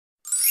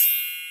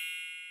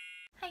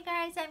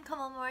guys, I'm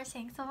Komomo.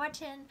 Thanks for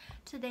watching.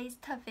 Today's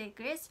topic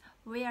is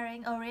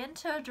wearing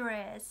Oriental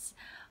dress.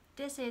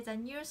 This is a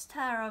new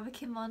style of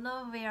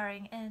kimono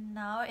wearing and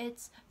now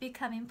it's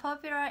becoming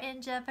popular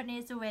in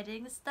Japanese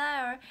wedding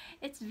style.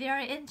 It's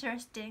very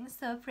interesting,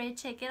 so please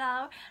check it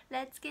out.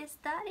 Let's get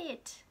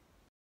started.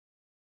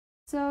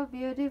 So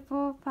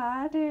beautiful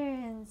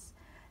patterns.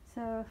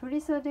 So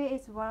furisode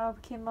is one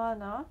of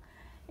kimono.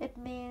 It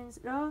means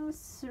long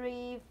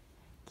sleeve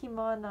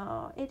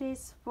kimono. It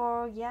is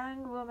for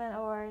young women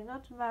or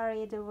not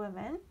married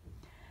women.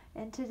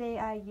 And today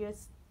I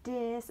use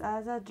this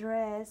as a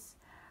dress.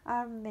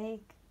 I'll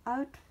make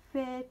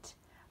outfit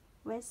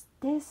with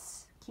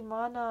this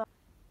kimono.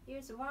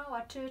 Use 1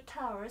 or 2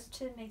 towels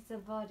to make the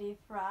body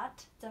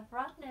flat. The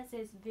flatness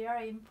is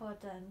very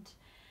important.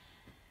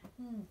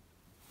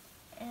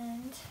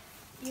 And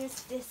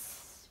use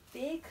this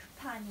big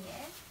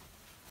pannier.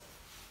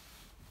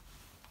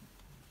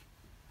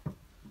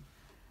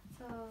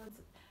 So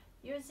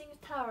using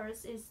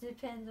towels is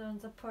depends on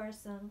the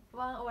person.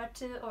 1 or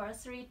 2 or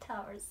 3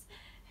 towels.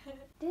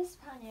 This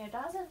pannier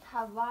doesn't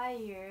have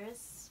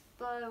wires,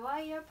 but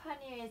wire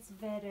pannier is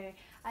better.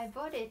 I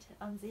bought it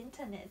on the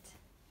internet.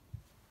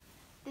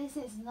 This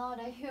is not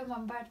a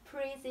human, but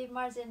please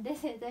imagine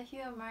this is a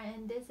human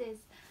and this is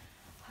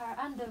her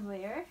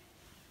underwear.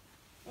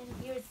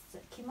 And use the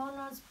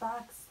kimono's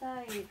back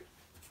side.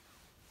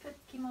 Put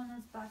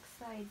kimono's back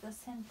side, the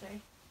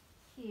center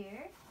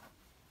here.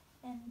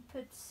 And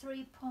put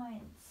 3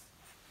 points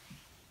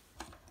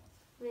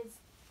with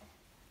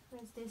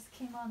this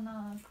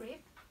kimono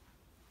grip.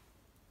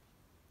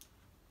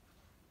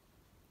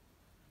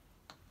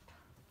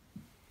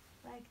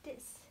 Like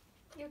this.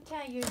 You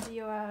can use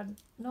your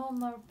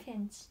normal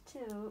pinch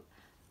too,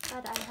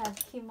 but I have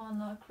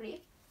kimono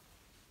grip.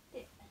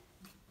 3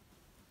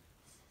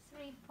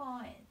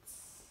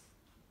 points.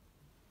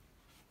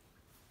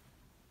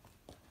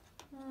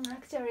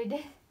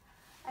 Actually,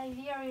 I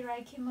really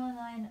like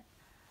kimono and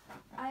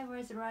I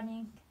was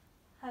running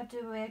how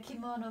to wear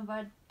kimono,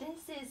 but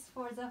this is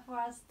for the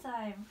first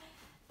time.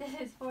 So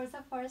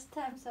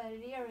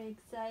I'm really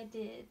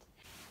excited.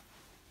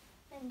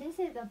 And this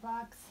is the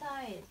back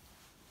side.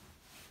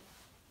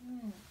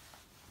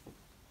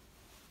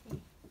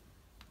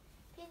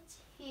 Pinch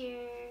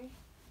here.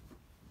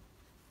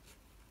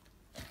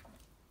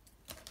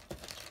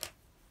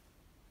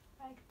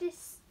 Like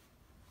this.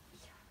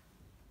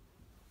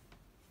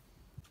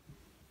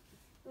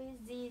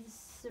 With these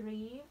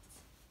sleeves.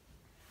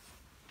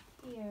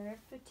 Here,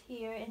 put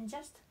here and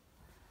just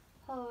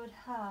hold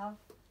half.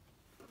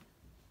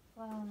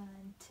 1,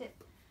 2,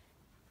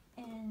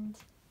 and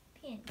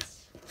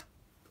pinch.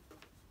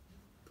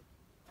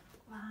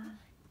 1,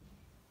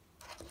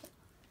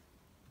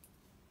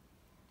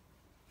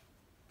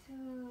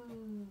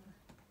 2.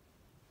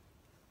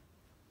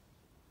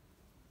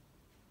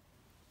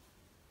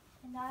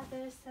 And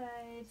other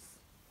sides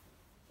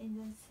in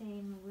the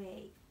same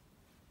way.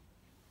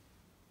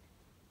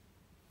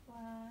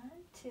 1,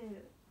 2.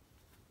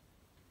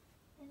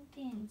 And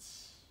pinch.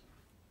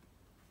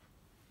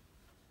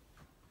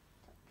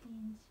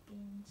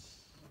 Pinch.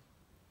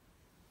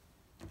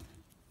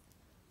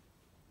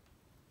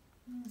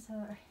 So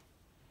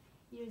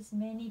use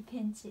many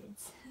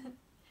pinches.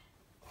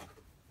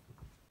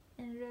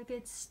 And look,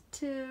 it's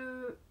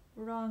too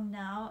long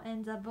now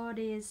and the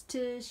body is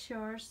too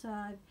short, so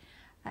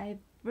I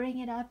bring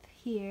it up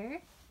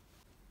here.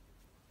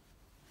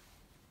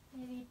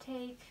 Maybe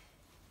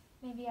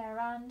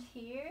around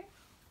here,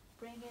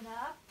 bring it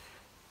up.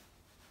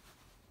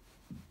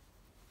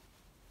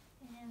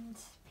 And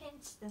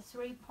pinch the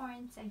 3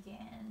 points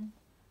again.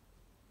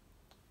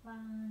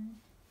 1,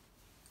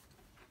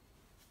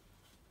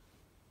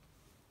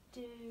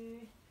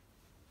 2,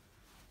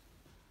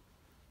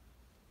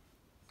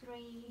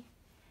 3.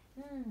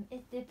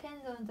 It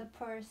depends on the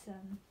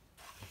person.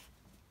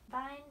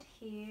 Bind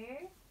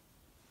here.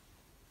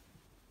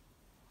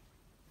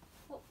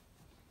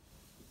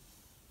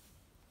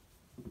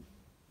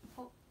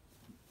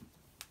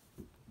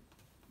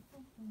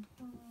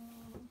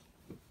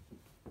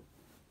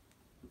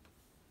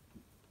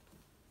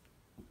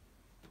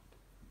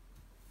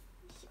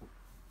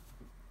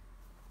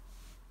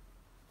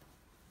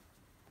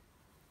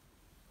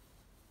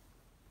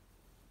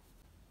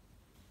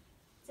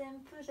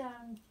 Then put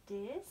on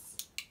this,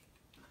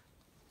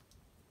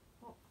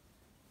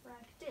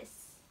 like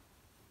this.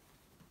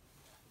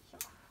 So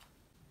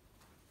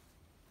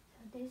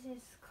this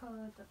is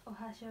called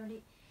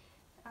ohashori.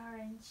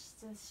 Arrange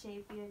the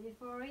shape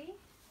beautifully.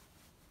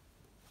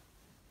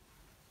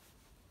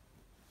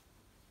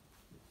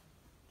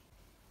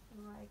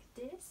 Like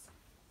this,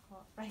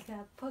 or like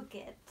a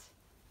pocket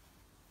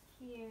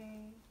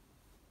here,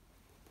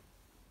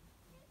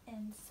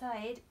 and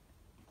side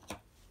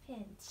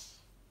pinch.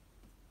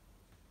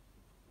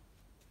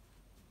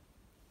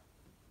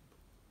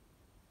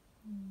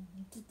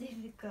 It's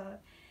difficult.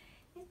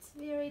 It's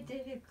very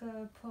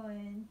difficult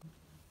point.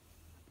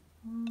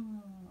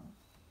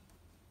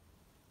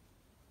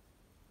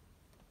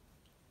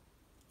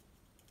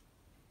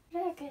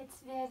 Look, it's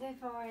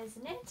beautiful,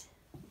 isn't it?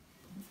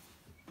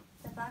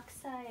 back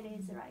side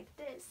is like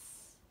this.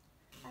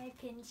 I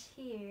pinch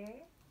here.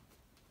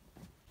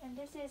 And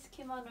this is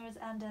kimono's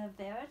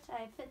underbelt.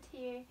 I put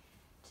here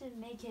to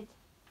make it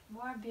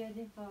more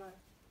beautiful.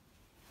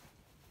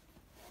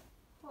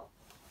 Oh.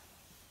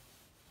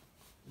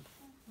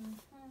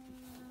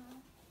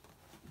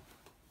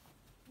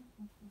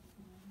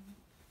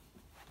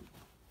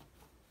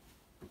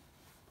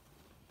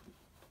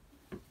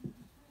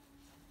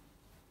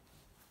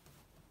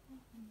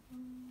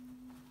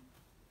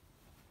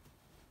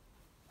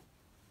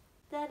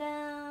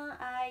 Ta-da!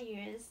 I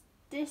use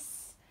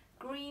this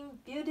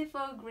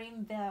beautiful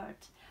green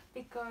belt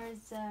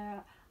because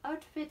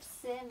outfit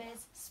theme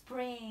is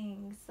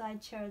spring, so I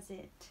chose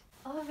it.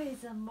 Always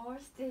the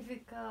most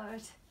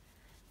difficult.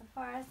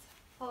 First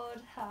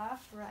fold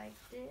half like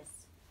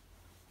this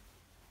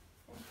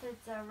and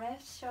put the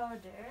left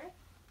shoulder,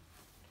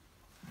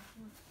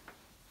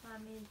 or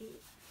maybe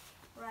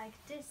like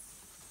this,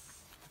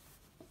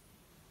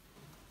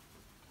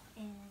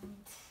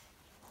 and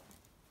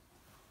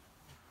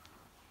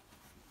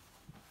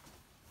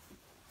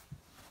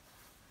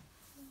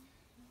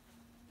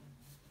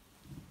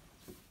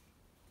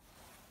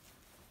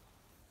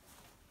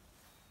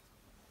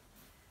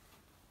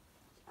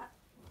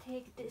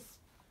take this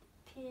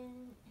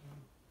pin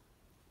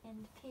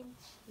and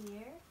pinch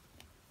here.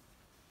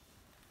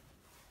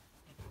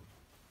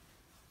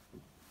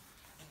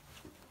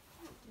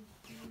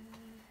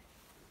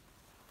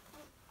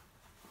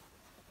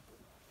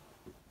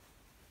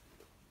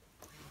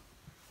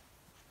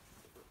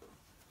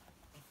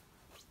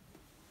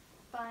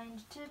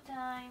 Bind 2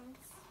 times.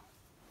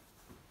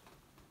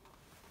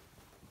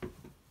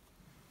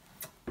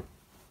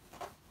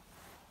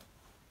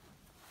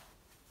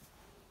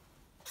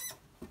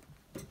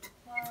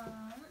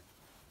 One.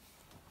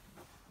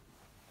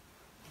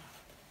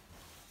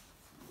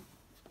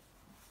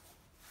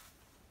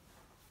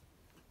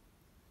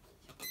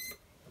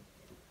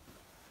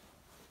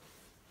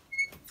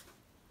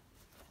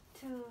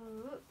 2.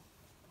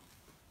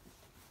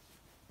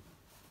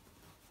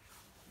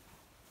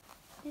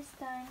 This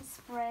time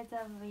spread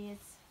the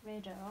width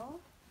little,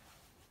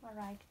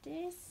 like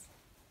this,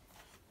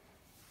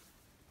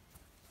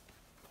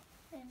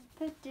 and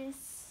put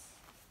this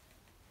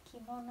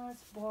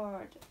kimono's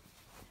board,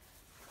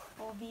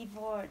 obi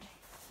board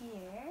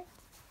here,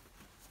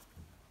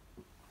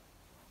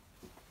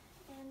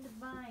 and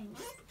bind.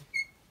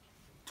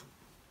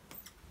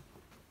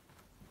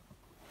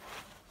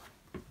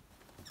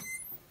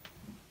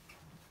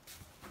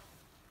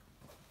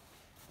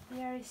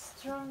 Very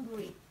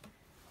strongly.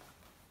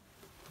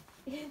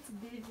 It's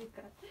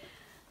difficult.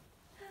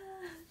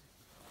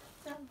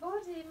 The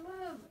body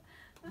move.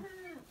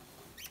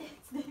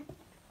 It's difficult.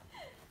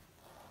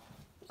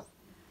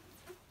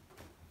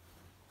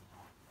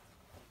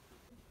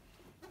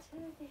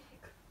 Too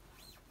difficult.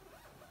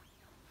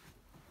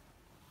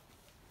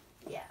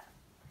 Yeah.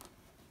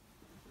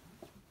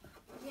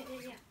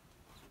 Yeah.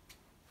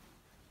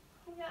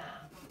 Yeah.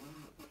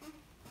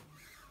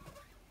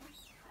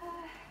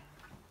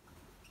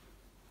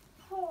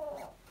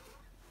 Oh.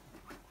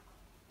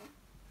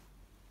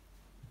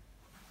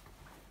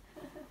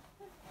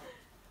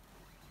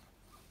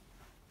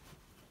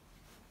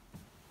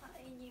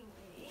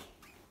 Anyway,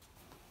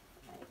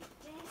 like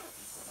this.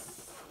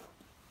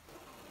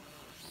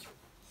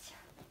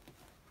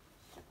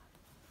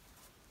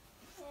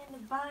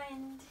 And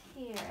bind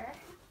here.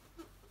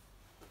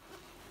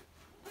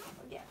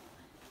 Yeah.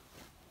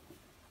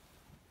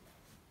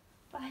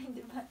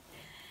 Bind, but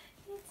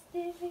it's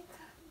difficult.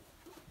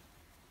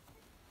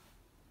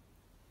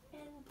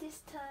 And this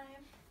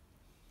time,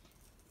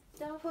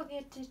 don't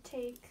forget to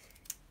take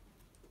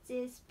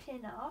this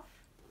pin off.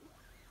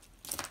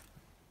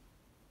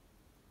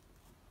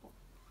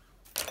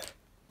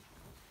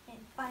 And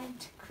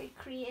bind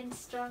quickly and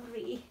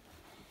strongly.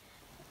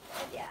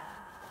 Yeah.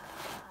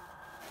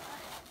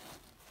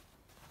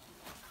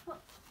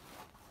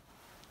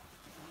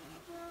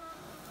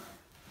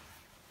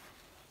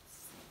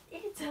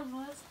 It's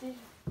almost there.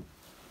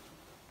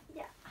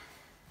 Yeah.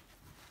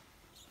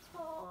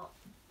 Oh.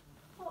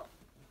 Oh.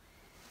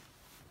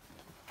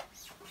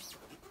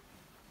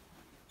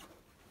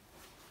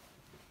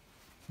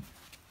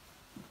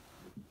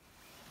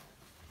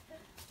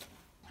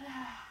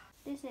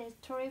 This is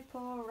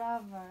triple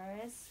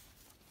rubbers.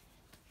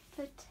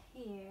 Put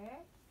here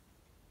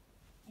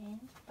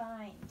and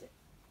bind.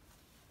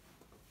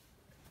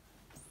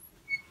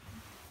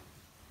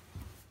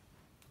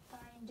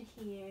 Bind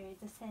here,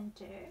 the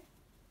center.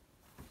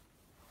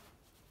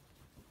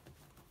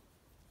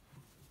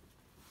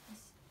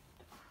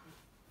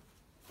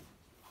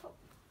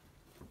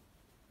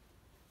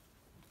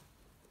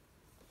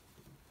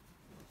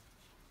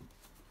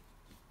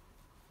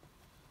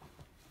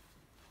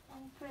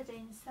 And put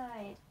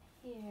inside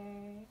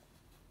here.